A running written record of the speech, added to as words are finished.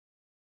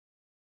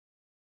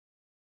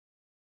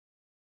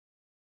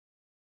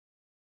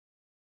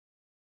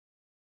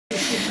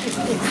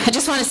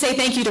want to say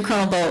thank you to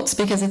Colonel Bolts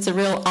because it's a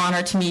real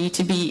honor to me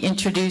to be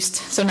introduced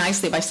so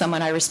nicely by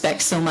someone I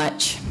respect so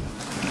much.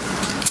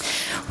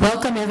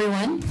 Welcome,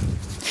 everyone.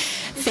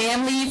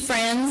 Family,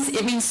 friends,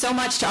 it means so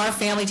much to our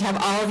family to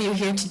have all of you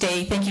here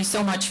today. Thank you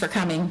so much for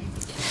coming.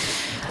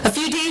 A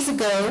few days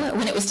ago,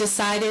 when it was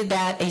decided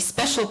that a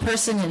special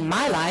person in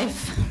my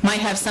life might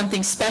have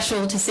something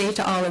special to say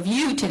to all of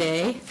you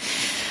today,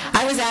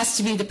 I was asked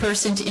to be the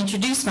person to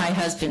introduce my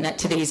husband at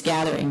today's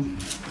gathering.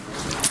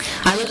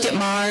 I looked at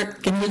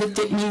Mark, and he looked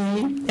at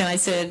me, and I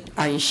said,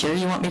 "Are you sure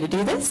you want me to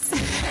do this?"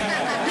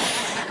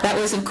 That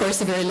was, of course,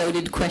 a very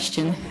loaded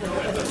question.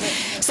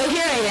 So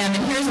here I am,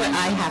 and here's what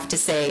I have to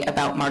say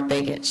about Mark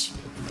Begich.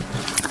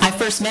 I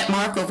first met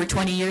Mark over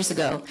 20 years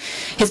ago.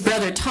 His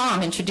brother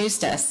Tom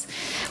introduced us.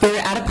 We were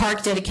at a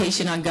park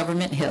dedication on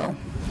Government Hill.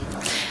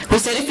 We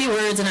said a few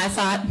words, and I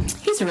thought,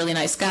 he's a really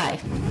nice guy.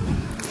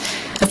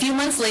 A few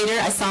months later,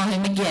 I saw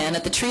him again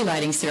at the tree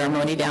lighting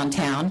ceremony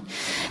downtown,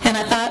 and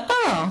I thought,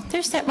 oh,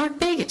 there's that Mark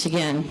Begich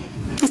again.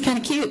 He's kind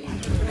of cute.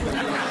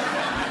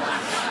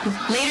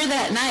 Later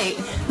that night,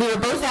 we were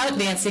both out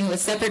dancing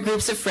with separate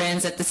groups of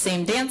friends at the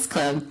same dance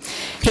club.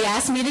 He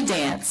asked me to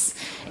dance,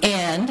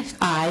 and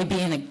I,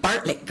 being a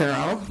Bartlett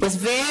girl, was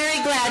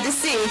very glad to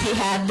see he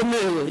had the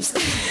moves.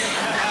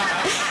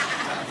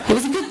 He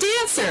was a good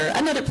dancer,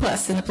 another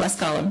plus in the plus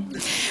column.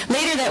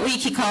 Later that week,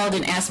 he called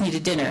and asked me to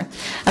dinner.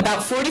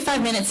 About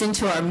 45 minutes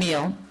into our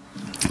meal,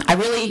 I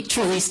really,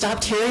 truly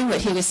stopped hearing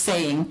what he was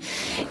saying,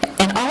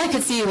 and all I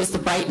could see was the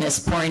brightness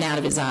pouring out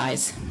of his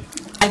eyes.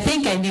 I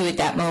think I knew at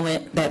that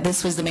moment that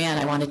this was the man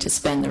I wanted to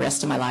spend the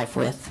rest of my life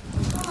with.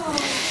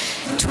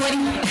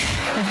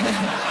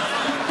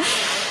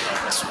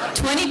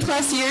 20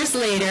 plus years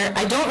later,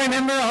 I don't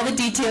remember all the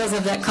details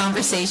of that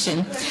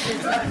conversation,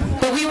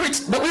 but we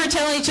were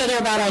telling each other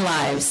about our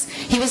lives.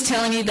 He was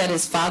telling me that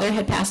his father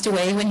had passed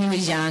away when he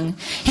was young.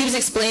 He was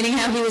explaining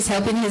how he was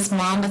helping his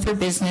mom with her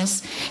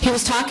business. He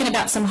was talking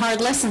about some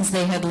hard lessons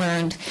they had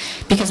learned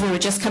because we were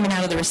just coming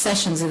out of the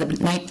recessions of the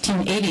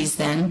 1980s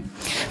then.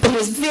 But he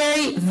was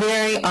very,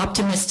 very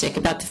optimistic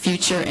about the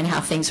future and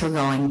how things were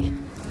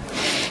going.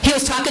 He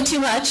was talking too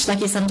much, like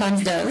he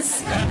sometimes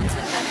does,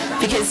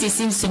 because he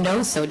seems to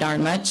know so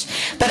darn much.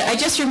 But I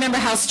just remember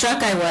how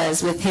struck I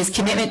was with his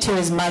commitment to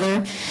his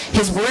mother,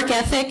 his work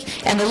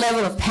ethic, and the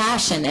level of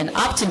passion and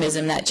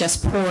optimism that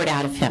just poured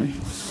out of him.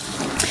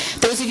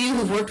 Those of you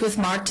who've worked with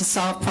Mark to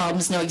solve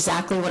problems know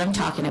exactly what I'm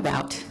talking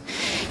about.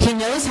 He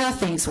knows how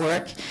things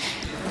work.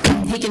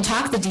 He can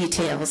talk the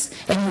details,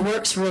 and he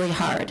works really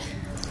hard.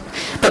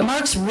 But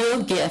Mark's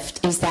real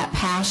gift is that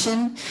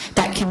passion,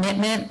 that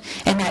commitment,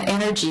 and that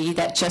energy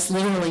that just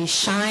literally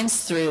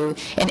shines through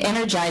and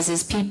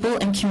energizes people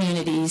and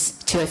communities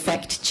to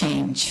effect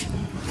change.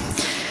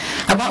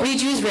 I won't read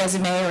you his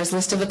resume or his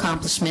list of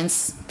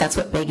accomplishments. That's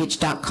what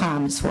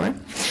Begich.com is for.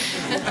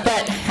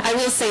 But I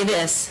will say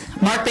this.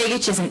 Mark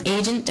Begich is an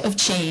agent of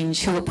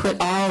change who will put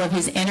all of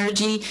his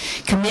energy,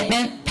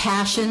 commitment,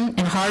 passion,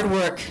 and hard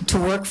work to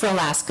work for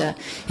Alaska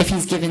if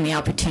he's given the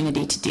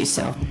opportunity to do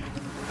so.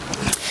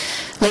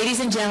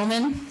 Ladies and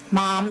gentlemen,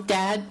 Mom,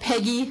 Dad,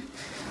 Peggy,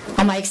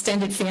 all my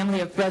extended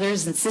family of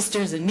brothers and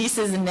sisters and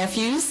nieces and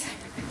nephews,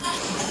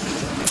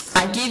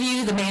 I give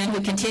you the man who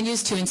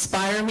continues to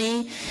inspire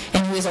me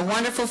and who is a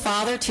wonderful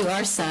father to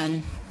our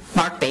son,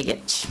 Mark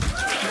Begich.